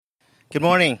Good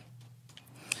morning.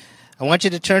 I want you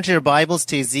to turn to your Bibles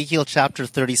to Ezekiel chapter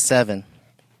 37.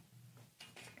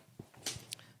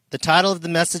 The title of the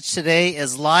message today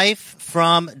is Life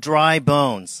from Dry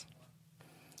Bones.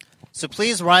 So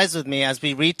please rise with me as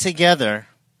we read together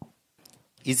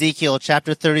Ezekiel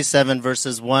chapter 37,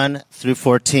 verses 1 through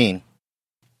 14.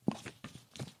 A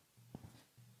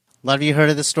lot of you heard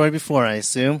of this story before, I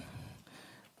assume.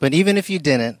 But even if you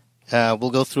didn't,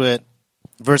 we'll go through it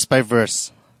verse by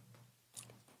verse.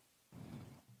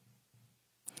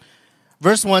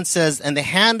 Verse 1 says, "And the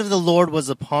hand of the Lord was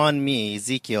upon me,"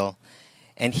 Ezekiel,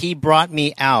 "and he brought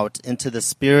me out into the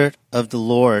spirit of the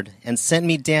Lord, and sent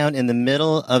me down in the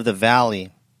middle of the valley.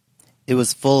 It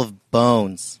was full of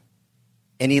bones.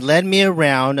 And he led me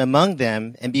around among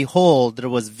them, and behold, there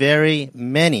was very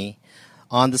many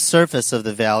on the surface of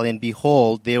the valley, and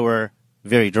behold, they were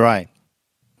very dry.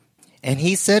 And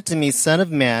he said to me, Son of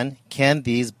man, can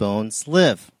these bones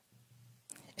live?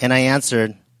 And I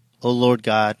answered, O Lord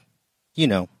God, you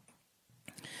know.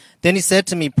 Then he said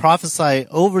to me, Prophesy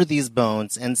over these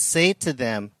bones, and say to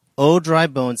them, O dry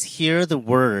bones, hear the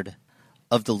word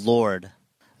of the Lord.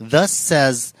 Thus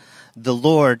says the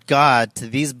Lord God to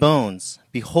these bones,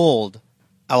 Behold,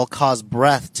 I will cause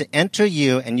breath to enter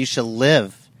you, and you shall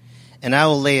live. And I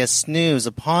will lay a snooze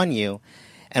upon you,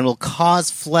 and will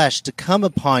cause flesh to come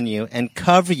upon you, and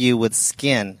cover you with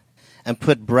skin, and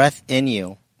put breath in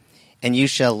you, and you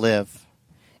shall live.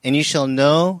 And you shall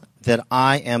know that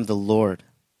I am the Lord.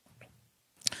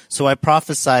 So I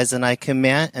prophesied,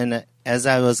 and as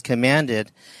I was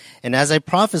commanded, and as I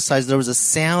prophesied, there was a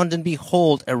sound, and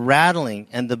behold, a rattling,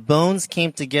 and the bones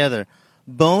came together,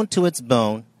 bone to its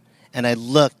bone. And I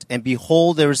looked, and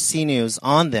behold, there were sinews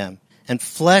on them, and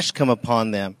flesh come upon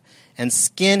them, and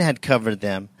skin had covered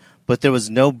them, but there was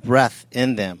no breath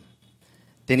in them.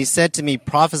 Then he said to me,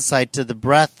 Prophesy to the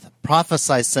breath,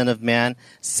 prophesy, Son of man,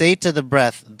 say to the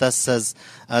breath, Thus says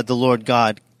the Lord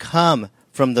God, Come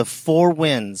from the four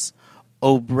winds,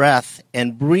 O breath,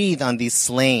 and breathe on these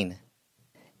slain,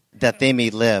 that they may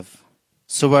live.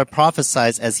 So I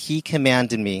prophesied as he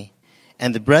commanded me,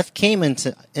 and the breath came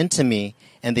into me,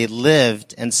 and they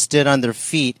lived and stood on their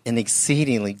feet, an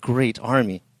exceedingly great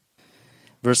army.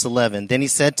 Verse 11, Then he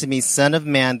said to me, Son of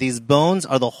man, these bones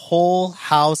are the whole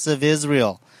house of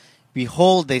Israel.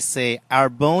 Behold, they say, Our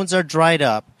bones are dried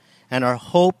up, and our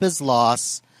hope is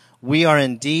lost. We are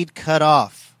indeed cut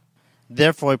off.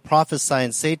 Therefore I prophesy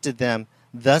and say to them,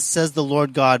 Thus says the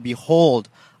Lord God, Behold,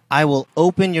 I will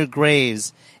open your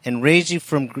graves and raise you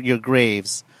from your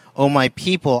graves. O my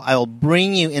people, I will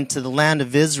bring you into the land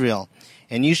of Israel,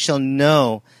 and you shall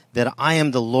know that I am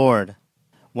the Lord.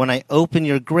 When I open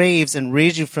your graves and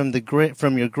raise you from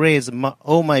your graves,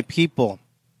 O my people,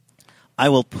 I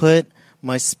will put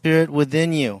my spirit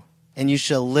within you, and you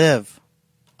shall live.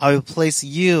 I will place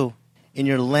you in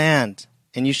your land,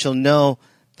 and you shall know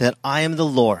that I am the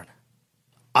Lord.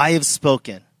 I have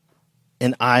spoken,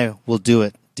 and I will do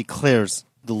it, declares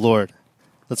the Lord.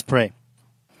 Let's pray.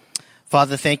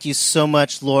 Father, thank you so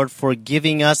much, Lord, for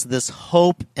giving us this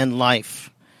hope and life.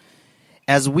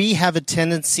 As we have a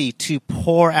tendency to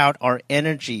pour out our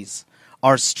energies,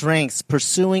 our strengths,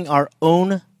 pursuing our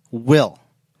own will,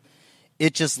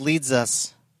 it just leads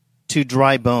us to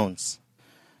dry bones.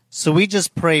 So we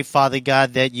just pray, Father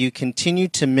God, that you continue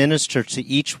to minister to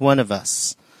each one of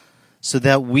us so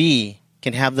that we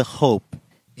can have the hope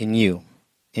in you.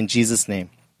 In Jesus' name,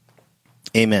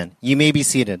 amen. You may be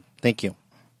seated. Thank you.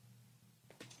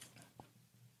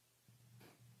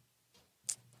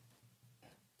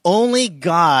 Only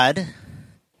God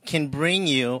can bring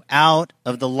you out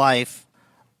of the life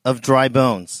of dry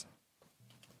bones.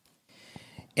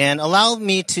 And allow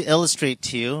me to illustrate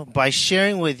to you by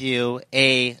sharing with you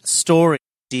a story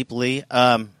deeply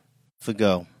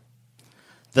ago.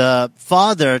 The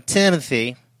father,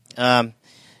 Timothy,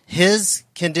 his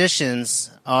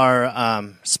conditions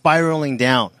are spiraling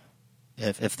down,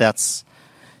 if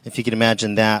you can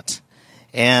imagine that.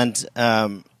 And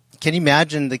can you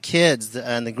imagine the kids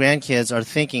and the grandkids are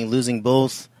thinking losing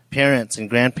both parents and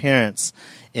grandparents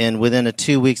within a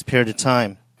 2 weeks period of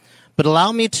time? But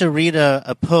allow me to read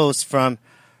a post from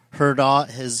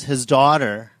his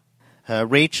daughter,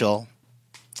 Rachel,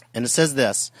 and it says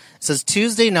this. It says,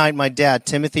 Tuesday night, my dad,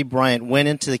 Timothy Bryant, went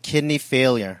into the kidney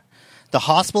failure. The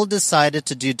hospital decided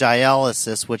to do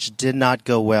dialysis, which did not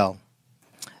go well.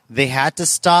 They had to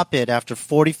stop it after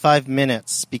 45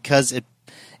 minutes because it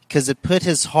put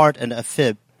his heart in a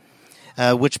fib,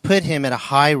 which put him at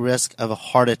a high risk of a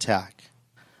heart attack.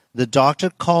 The doctor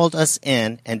called us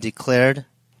in and declared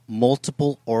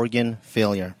multiple organ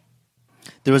failure.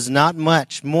 There was not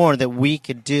much more that we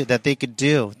could do, that they could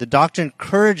do. The doctor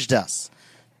encouraged us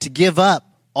to give up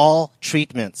all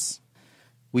treatments.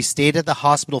 We stayed at the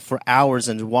hospital for hours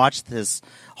and watched his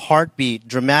heartbeat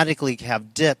dramatically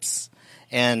have dips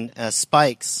and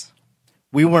spikes.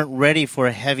 We weren't ready for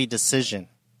a heavy decision.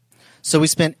 So we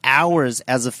spent hours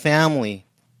as a family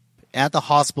at the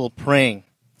hospital praying.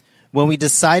 When we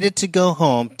decided to go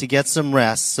home to get some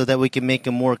rest so that we could make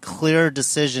a more clear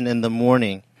decision in the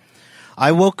morning,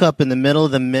 I woke up in the middle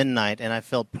of the midnight and I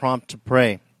felt prompt to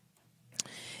pray.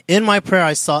 In my prayer,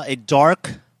 I saw a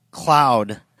dark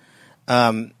cloud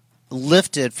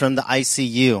lifted from the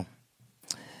ICU.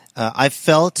 I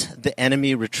felt the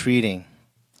enemy retreating.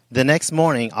 The next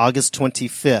morning, August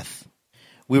 25th,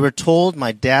 we were told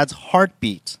my dad's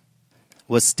heartbeat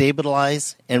was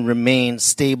stabilized and remained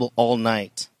stable all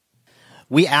night.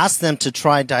 We asked them to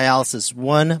try dialysis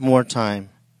one more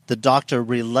time. The doctor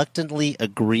reluctantly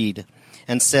agreed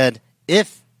and said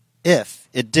if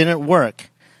it didn't work,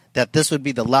 that this would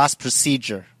be the last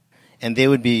procedure and they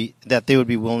would be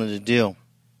willing to do.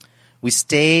 We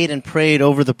stayed and prayed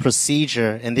over the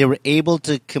procedure, and they were able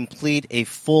to complete a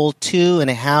full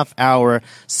 2.5-hour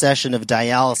session of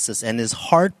dialysis, and his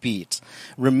heartbeat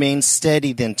remained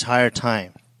steady the entire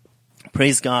time.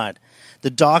 Praise God. The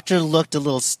doctor looked a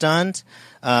little stunned.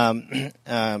 And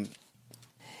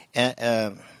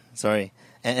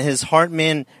his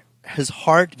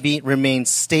heartbeat remains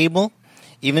stable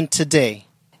even today,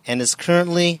 and is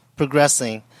currently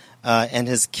progressing. And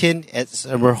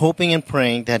we're hoping and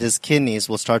praying that his kidneys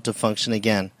will start to function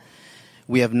again.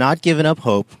 We have not given up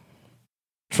hope.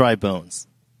 Dry bones.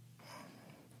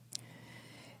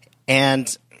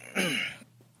 And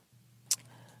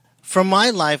from my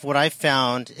life, what I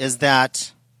found is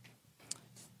that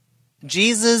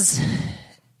Jesus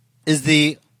is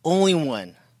the only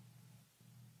one.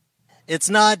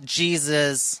 It's not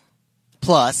Jesus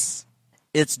plus,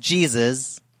 it's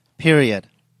Jesus, period.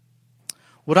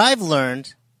 What I've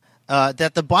learned,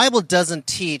 that the Bible doesn't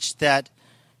teach that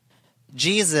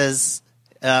Jesus,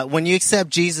 when you accept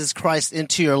Jesus Christ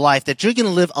into your life, that you're going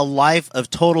to live a life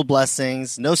of total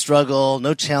blessings, no struggle,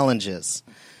 no challenges.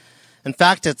 In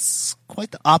fact, it's quite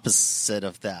the opposite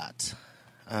of that.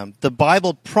 The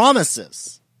Bible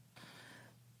promises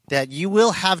that you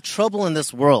will have trouble in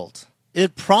this world.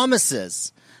 It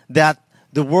promises that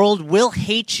the world will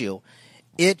hate you.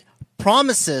 It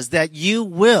promises that you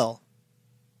will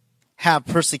have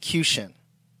persecution.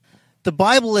 The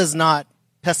Bible is not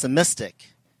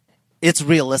pessimistic. It's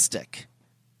realistic.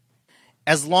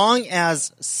 As long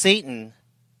as Satan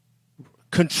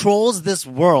controls this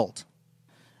world,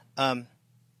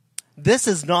 this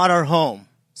is not our home,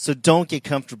 so don't get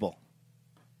comfortable.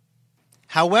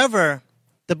 However,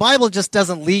 the Bible just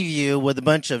doesn't leave you with a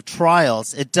bunch of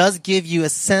trials. It does give you a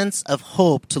sense of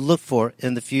hope to look for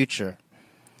in the future.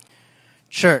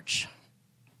 Church,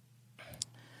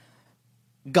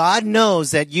 God knows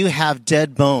that you have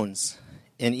dead bones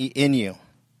in you.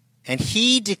 And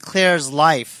he declares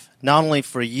life not only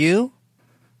for you,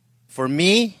 for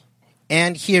me,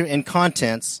 and here in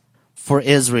contents, for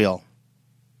Israel.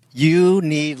 You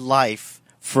need life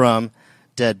from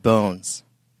dead bones.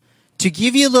 To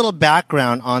give you a little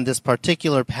background on this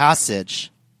particular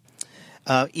passage,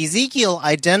 Ezekiel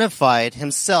identified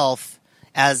himself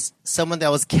as someone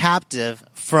that was captive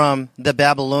from the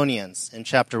Babylonians in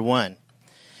chapter 1.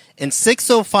 In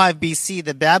 605 BC,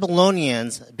 the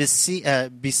Babylonians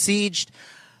besieged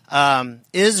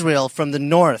Israel from the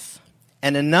north,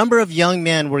 and a number of young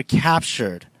men were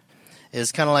captured. It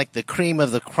was kind of like the cream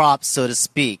of the crop, so to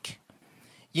speak.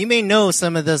 You may know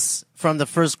some of this from the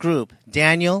first group: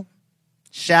 Daniel,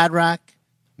 Shadrach,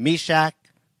 Meshach,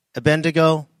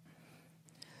 Abednego.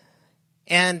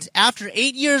 And after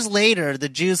 8 years later, the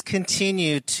Jews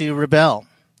continued to rebel.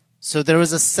 So there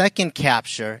was a second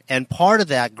capture, and part of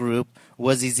that group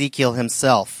was Ezekiel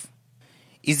himself.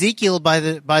 Ezekiel, by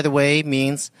the way,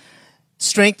 means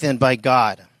strengthened by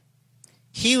God.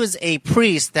 He was a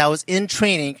priest that was in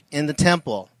training in the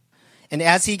temple. And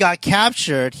as he got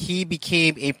captured, he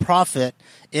became a prophet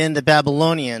in the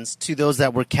Babylonians to those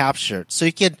that were captured. So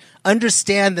you could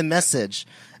understand the message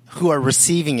who are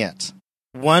receiving it.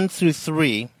 1 through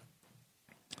 3,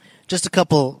 just a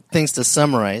couple things to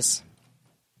summarize.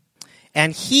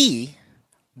 And he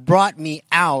brought me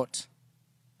out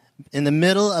in the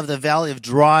middle of the valley of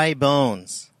dry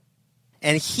bones.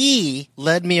 And he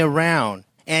led me around.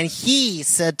 And he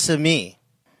said to me,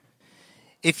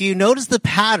 if you notice the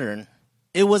pattern,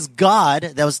 it was God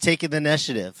that was taking the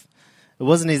initiative. It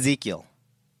wasn't Ezekiel.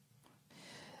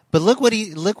 But look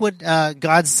what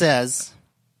God says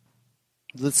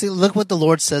Let's see. Look what the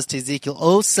Lord says to Ezekiel.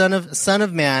 O son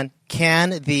of man,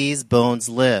 can these bones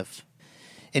live?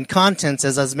 In context,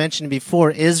 as I was mentioned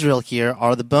before, Israel here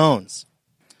are the bones.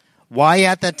 Why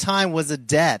at that time was it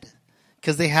dead?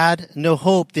 Because they had no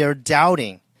hope. They were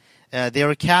doubting. They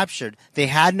were captured. They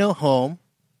had no home.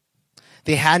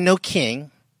 They had no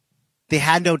king. They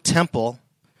had no temple.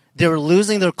 They were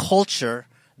losing their culture.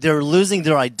 They were losing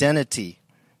their identity.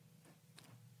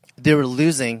 They were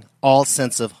losing all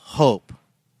sense of hope.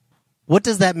 What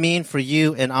does that mean for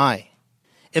you and I?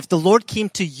 If the Lord came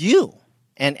to you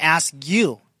and asked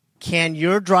you, can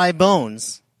your dry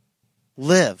bones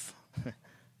live?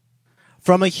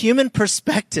 From a human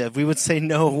perspective, we would say,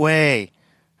 no way.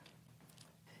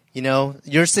 You know,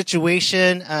 your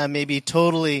situation may be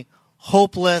totally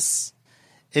hopeless.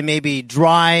 It may be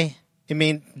dry. It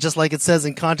may, just like it says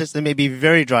in context, it may be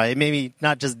very dry. It may be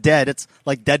not just dead. It's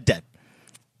like dead.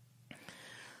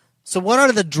 So what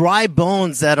are the dry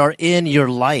bones that are in your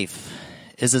life?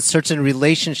 Is it certain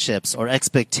relationships or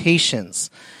expectations?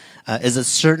 Is it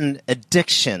certain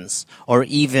addictions or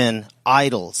even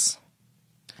idols?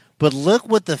 But look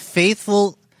what the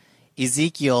faithful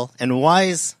Ezekiel and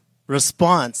wise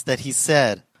response that he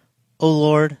said, "O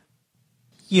Lord,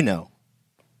 you know."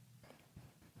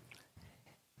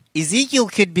 Ezekiel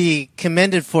could be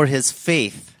commended for his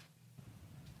faith.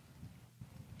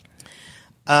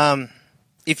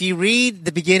 If you read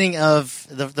the beginning of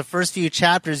the first few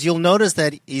chapters, you'll notice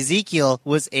that Ezekiel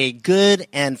was a good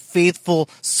and faithful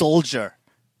soldier.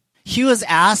 He was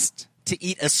asked to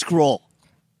eat a scroll.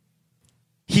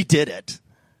 He did it.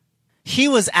 He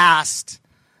was asked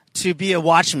to be a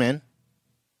watchman.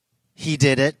 He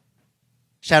did it.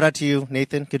 Shout out to you,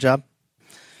 Nathan. Good job.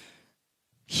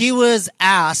 He was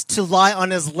asked to lie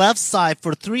on his left side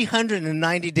for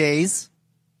 390 days.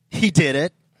 He did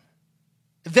it.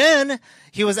 Then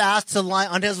he was asked to lie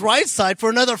on his right side for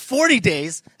another 40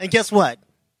 days. And guess what?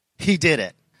 He did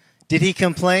it. Did he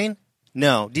complain?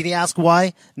 No. Did he ask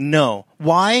why? No.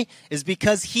 Why? Is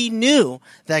because he knew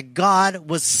that God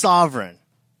was sovereign.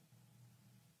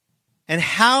 And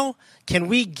how can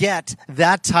we get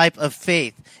that type of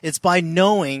faith? It's by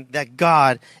knowing that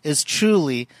God is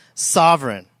truly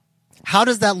sovereign. How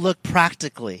does that look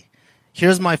practically?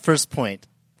 Here's my first point,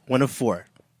 1 of 4.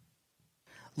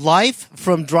 Life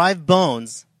from dry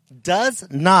bones does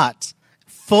not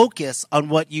focus on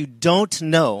what you don't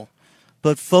know,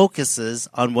 but focuses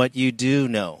on what you do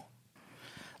know.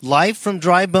 Life from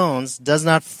dry bones does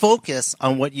not focus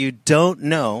on what you don't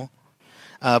know,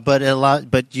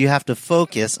 but you have to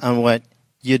focus on what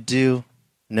you do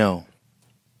know.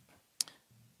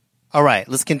 All right,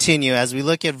 let's continue. As we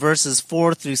look at verses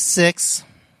 4 through 6,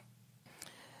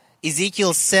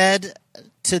 Ezekiel said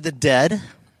to the dead,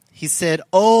 he said,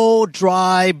 "O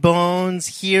dry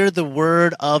bones, hear the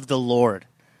word of the Lord."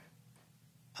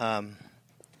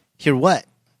 Hear what?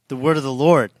 The word of the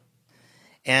Lord.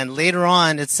 And later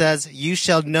on it says, "You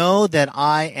shall know that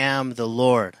I am the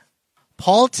Lord."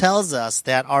 Paul tells us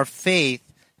that our faith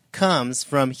comes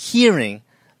from hearing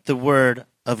the word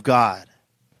of God.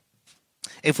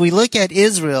 If we look at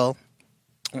Israel,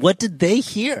 what did they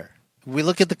hear? We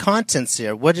look at the contents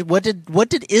here. What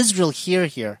did Israel hear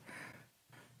here?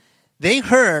 They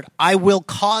heard, "I will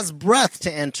cause breath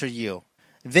to enter you."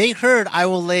 They heard, "I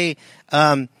will lay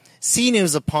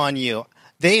sinews upon you."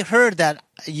 They heard that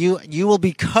you will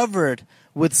be covered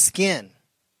with skin.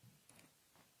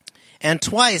 And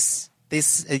twice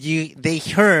they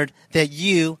heard that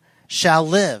you shall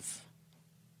live.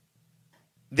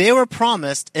 They were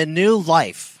promised a new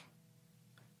life.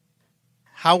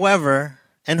 However,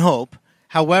 and hope.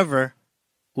 However,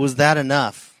 was that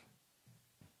enough?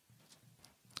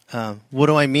 What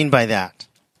do I mean by that?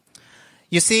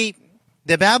 You see,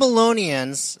 the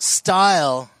Babylonians'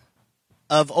 style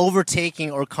of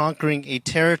overtaking or conquering a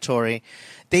territory,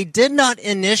 they did not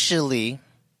initially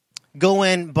go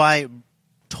in by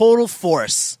total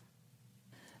force,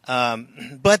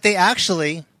 but they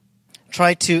actually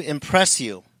tried to impress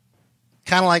you,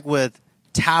 kind of like with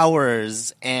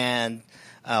towers and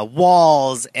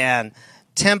walls and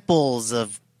temples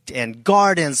and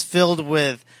gardens filled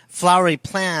with flowery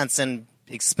plants and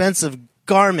expensive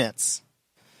garments.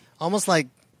 Almost like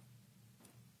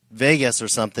Vegas or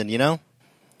something, you know?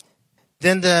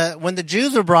 Then when the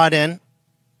Jews were brought in,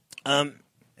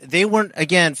 they weren't,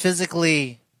 again,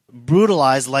 physically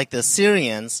brutalized like the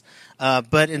Assyrians,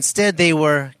 but instead they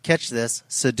were, catch this,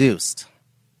 seduced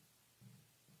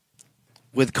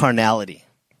with carnality.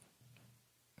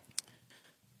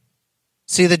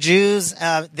 See, the Jews,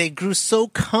 they grew so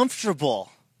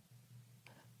comfortable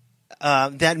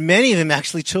that many of them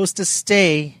actually chose to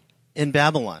stay in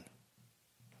Babylon.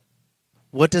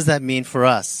 what does that mean for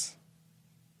us?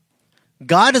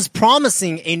 God is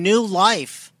promising a new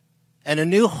life and a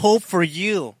new hope for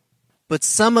you, but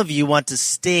some of you want to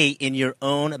stay in your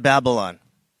own Babylon.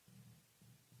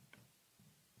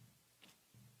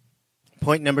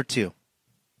 Point number 2.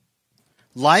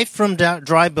 Life from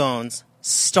dry bones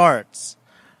starts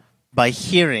by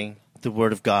hearing the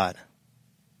word of God.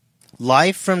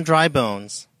 Life from dry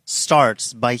bones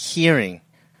starts by hearing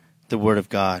the word of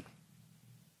God.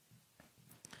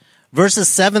 Verses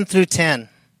 7 through 10.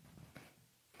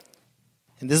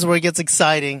 And this is where it gets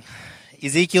exciting.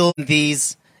 Ezekiel,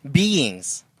 these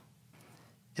beings.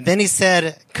 And then he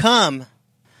said, come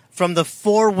from the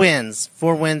 4 winds.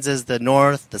 4 winds is the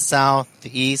north, the south,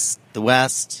 the east, the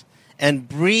west. And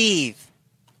breathe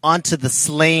onto the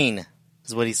slain,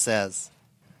 is what he says.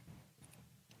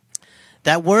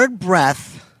 That word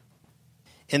breath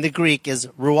in the Greek is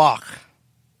ruach.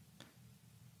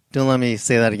 Don't let me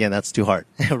say that again. That's too hard.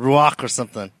 Ruach or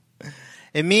something.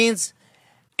 It means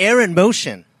air in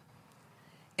motion.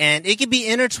 And it can be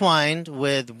intertwined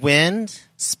with wind,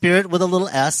 spirit with a little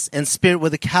s, and spirit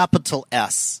with a capital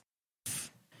S.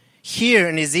 Here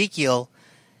in Ezekiel,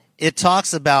 it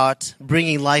talks about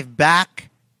bringing life back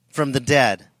from the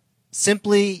dead.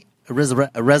 Simply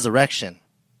a resurrection.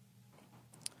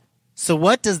 So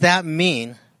what does that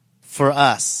mean for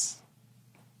us?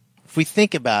 If we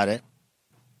think about it,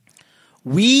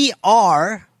 we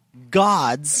are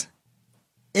God's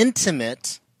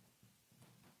intimate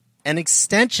an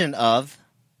extension of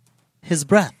his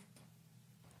breath.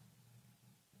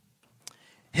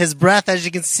 His breath, as you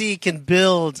can see, can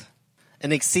build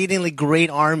an exceedingly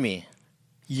great army.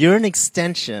 You're an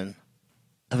extension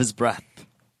of his breath.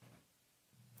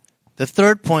 The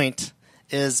third point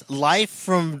is life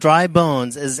from dry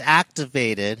bones is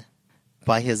activated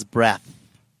by his breath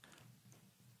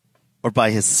or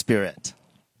by his spirit.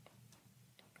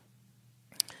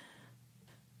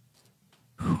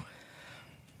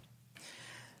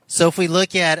 So if we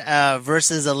look at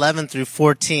verses 11 through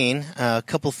 14, a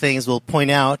couple things we'll point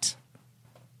out.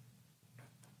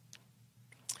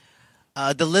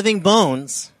 The living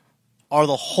bones are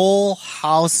the whole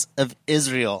house of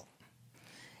Israel.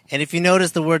 And if you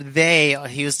notice the word they,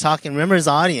 he was talking, remember his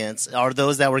audience are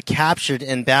those that were captured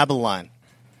in Babylon.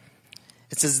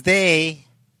 It says they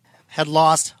had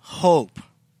lost hope.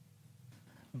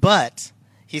 But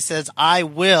he says, I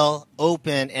will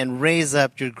open and raise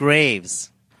up your graves.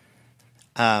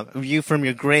 You from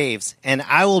your graves, and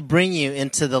I will bring you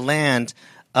into the land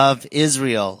of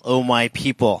Israel, O my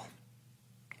people.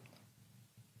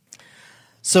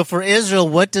 So for Israel,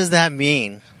 what does that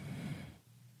mean?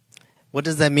 What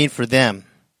does that mean for them?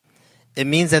 It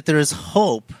means that there is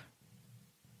hope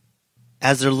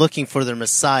as they're looking for their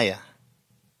Messiah,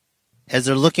 as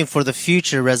they're looking for the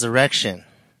future resurrection.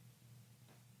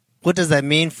 What does that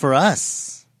mean for us?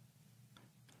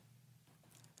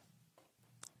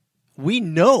 We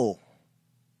know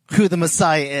who the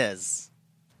Messiah is,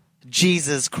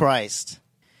 Jesus Christ.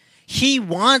 He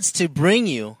wants to bring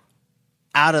you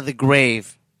out of the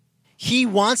grave. He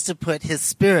wants to put his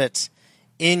spirit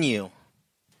in you.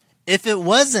 If it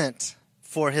wasn't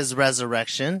for his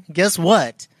resurrection, guess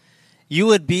what? You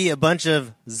would be a bunch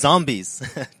of zombies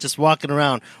just walking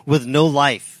around with no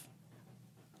life.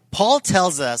 Paul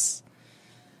tells us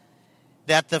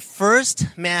that the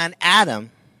first man,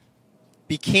 Adam,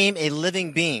 became a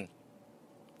living being.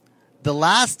 The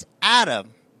last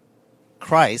Adam,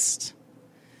 Christ,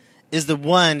 is the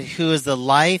one who is the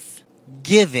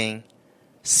life-giving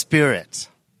spirit.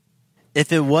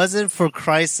 If it wasn't for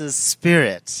Christ's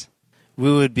spirit, we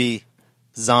would be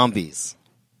zombies.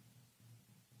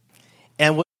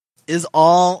 And what is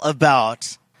all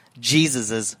about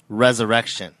Jesus'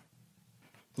 resurrection.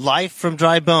 Life from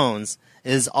dry bones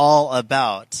is all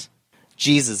about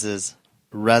Jesus'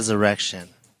 resurrection.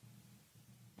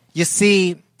 You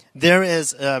see, there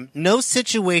is no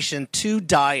situation too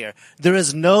dire. There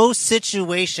is no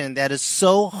situation that is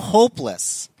so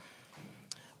hopeless.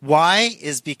 Why?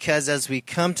 Is because as we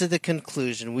come to the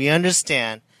conclusion, we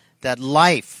understand that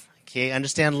life,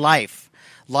 understand life.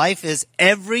 Life is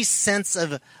every sense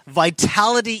of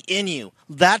vitality in you.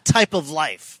 That type of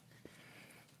life.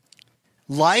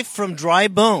 Life from dry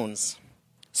bones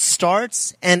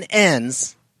starts and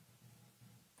ends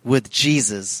with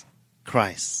Jesus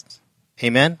Christ.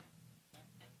 Amen?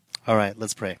 All right,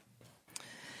 let's pray.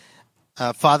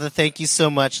 Father, thank you so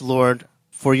much, Lord,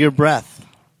 for your breath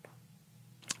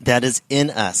that is in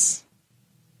us.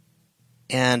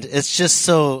 And it's just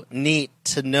so neat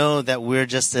to know that we're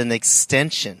just an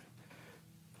extension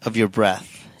of your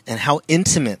breath and how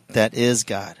intimate that is,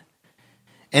 God.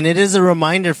 And it is a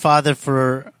reminder, Father,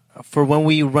 for for when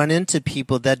we run into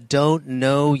people that don't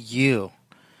know you.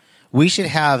 We should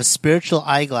have spiritual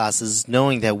eyeglasses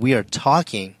knowing that we are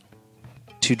talking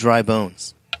to dry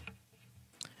bones.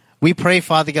 We pray,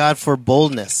 Father God, for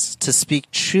boldness to speak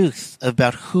truth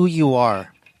about who you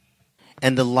are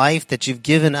and the life that you've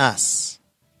given us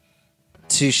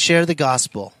to share the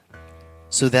gospel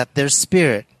so that their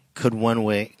spirit could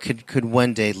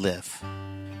one day live.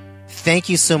 Thank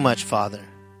you so much, Father.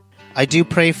 I do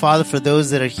pray, Father, for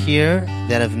those that are here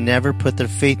that have never put their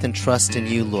faith and trust in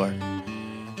you, Lord,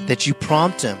 that you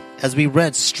prompt them, as we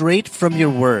read straight from your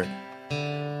word,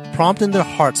 prompt in their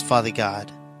hearts, Father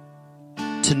God,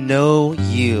 to know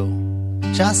you.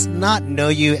 Just not know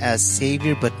you as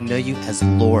Savior, but know you as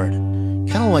Lord.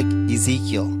 Kind of like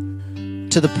Ezekiel,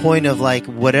 to the point of like,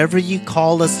 whatever you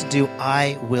call us to do,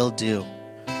 I will do.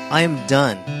 I am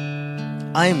done.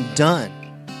 I am done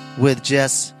with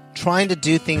just trying to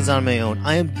do things on my own.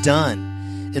 I am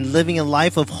done in living a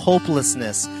life of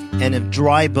hopelessness and of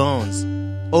dry bones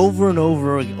over and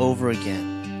over and over again.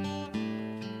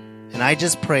 And I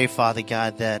just pray, Father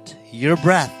God, that your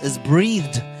breath is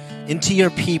breathed into your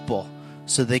people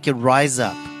so they can rise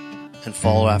up and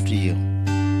follow after you.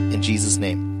 In Jesus'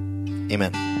 name,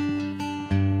 amen.